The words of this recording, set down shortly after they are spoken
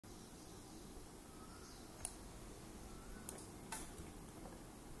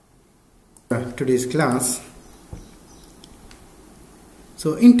today's class.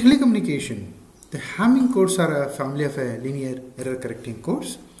 So in telecommunication, the Hamming codes are a family of linear error correcting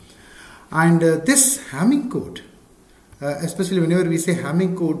codes, and this Hamming code, especially whenever we say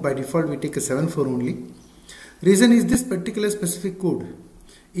Hamming code, by default we take a 7/4 only. Reason is this particular specific code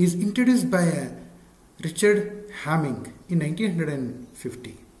is introduced by Richard Hamming in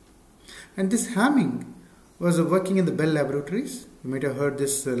 1950, and this Hamming was working in the Bell Laboratories. You might have heard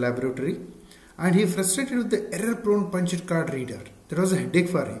this laboratory, and he frustrated with the error-prone punched card reader. That was a headache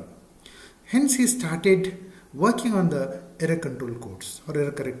for him. Hence, he started working on the error control codes or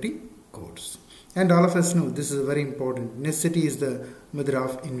error correcting codes. And all of us know this is very important. Necessity is the mother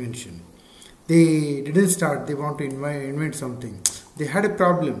of invention. They didn't start, they want to invent something. They had a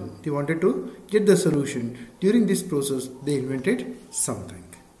problem, they wanted to get the solution. During this process, they invented something.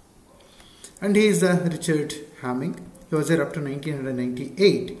 And he is Richard Hamming. He was there up to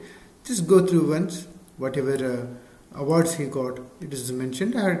 1998. Just go through once whatever awards he got. It is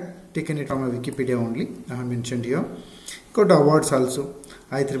mentioned. I had taken it from a Wikipedia only. I have mentioned here. He got awards also.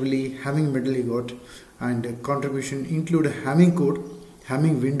 IEEE Hamming medal he got, and contribution include Hamming code,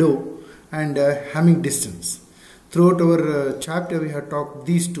 Hamming window, and Hamming distance. Throughout our chapter, we have talked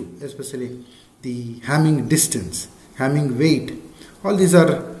these two, especially the Hamming distance, Hamming weight. All these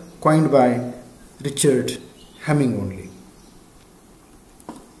are coined by Richard Hamming only.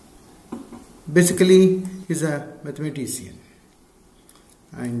 Basically, he is a mathematician,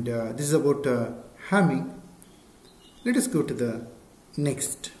 and this is about Hamming. Let us go to the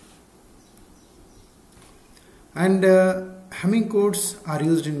next. And Hamming codes are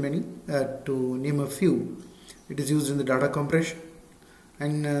used in many. To name a few, it is used in the data compression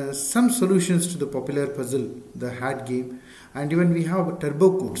and some solutions to the popular puzzle, the hat game, and even we have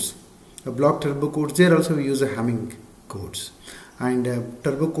turbo codes, block turbo codes. There also we use a Hamming codes. And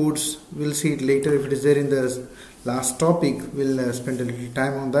turbo codes, we'll see it later. If it is there in the last topic, we'll spend a little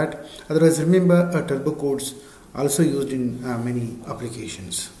time on that. Otherwise, remember turbo codes also used in many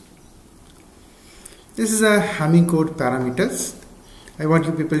applications. This is a Hamming code parameters. I want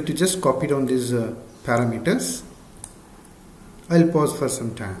you people to just copy down these parameters. I'll pause for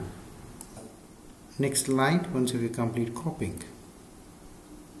some time. Next line once we complete copying.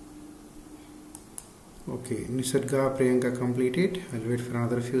 Okay, Nisarga Priyanka completed. I'll wait for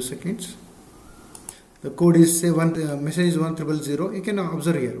another few seconds. The code is say message is 1000. You can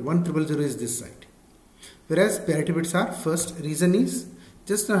observe here 1000 is this side. Whereas parity bits are first. Reason is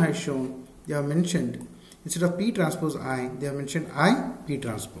just now I have shown, they have mentioned instead of P transpose I, they have mentioned I P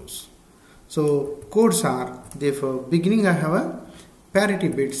transpose. So codes are, therefore beginning I have a parity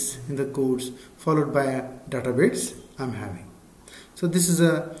bits in the codes followed by a data bits I am having. So this is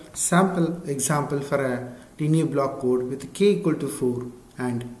a sample example for a linear block code with k equal to 4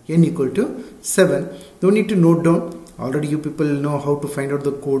 and n equal to 7. Don't need to note down. Already you people know how to find out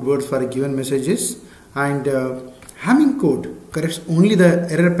the code words for a given messages. And Hamming code corrects only the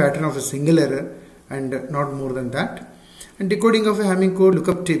error pattern of a single error and not more than that. And decoding of a Hamming code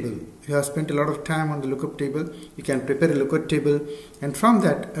lookup table. If you have spent a lot of time on the lookup table, you can prepare a lookup table, and from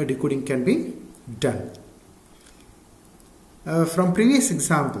that a decoding can be done. From previous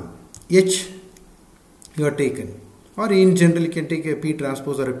example, H you are taken, or in general you can take a P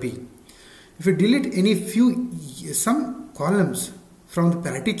transpose or a P. If you delete some columns from the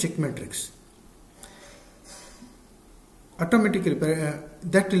parity check matrix, automatically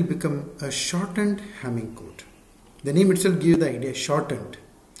that will become a shortened Hamming code. The name itself gives the idea, shortened.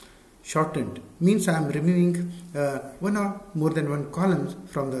 Shortened means I am removing one or more than one columns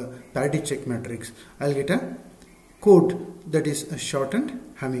from the parity check matrix. I'll get a code that is a shortened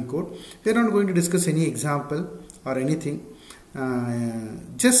Hamming code. We are not going to discuss any example or anything.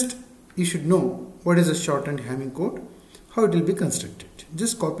 Just you should know what is a shortened Hamming code, how it will be constructed.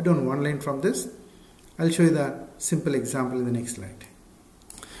 Just copy down one line from this. I'll show you the simple example in the next slide.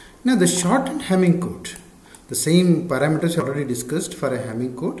 Now the shortened Hamming code, the same parameters already discussed for a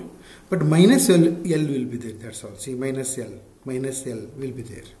Hamming code, but minus L will be there. That's all. See, minus L will be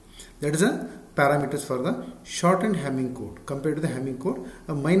there. That is a parameters for the shortened Hamming code. Compared to the Hamming code,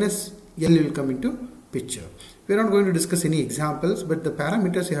 a minus L will come into picture. We are not going to discuss any examples, but the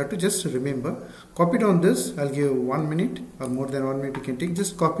parameters you have to just remember. Copy down this. I'll give 1 minute or more than 1 minute you can take.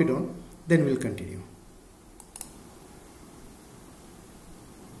 Just copy down. Then we'll continue.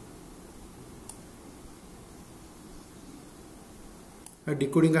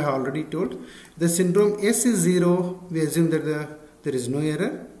 Decoding I have already told. The syndrome S is 0, we assume that there is no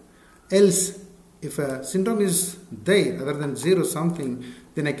error. Else, if a syndrome is there other than 0 something,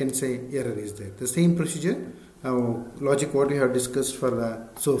 then I can say error is there. The same procedure, logic what we have discussed for the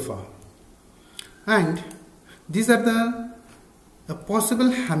so far. And these are the possible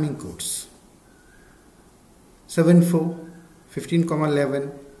Hamming codes: 74,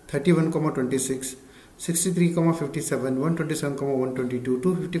 15,11, 31,26, 63,57, 127,122,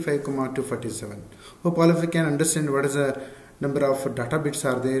 255, 247. Hope all of you can understand what is the number of data bits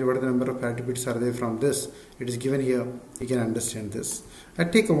are there, what are the number of parity bits are there. From this, it is given here, you can understand this. I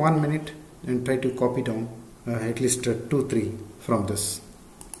take 1 minute and try to copy down at least 2-3 from this.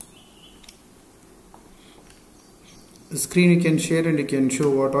 The screen you can share and you can show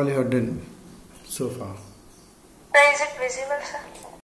what all you have done so far. Is it visible, sir?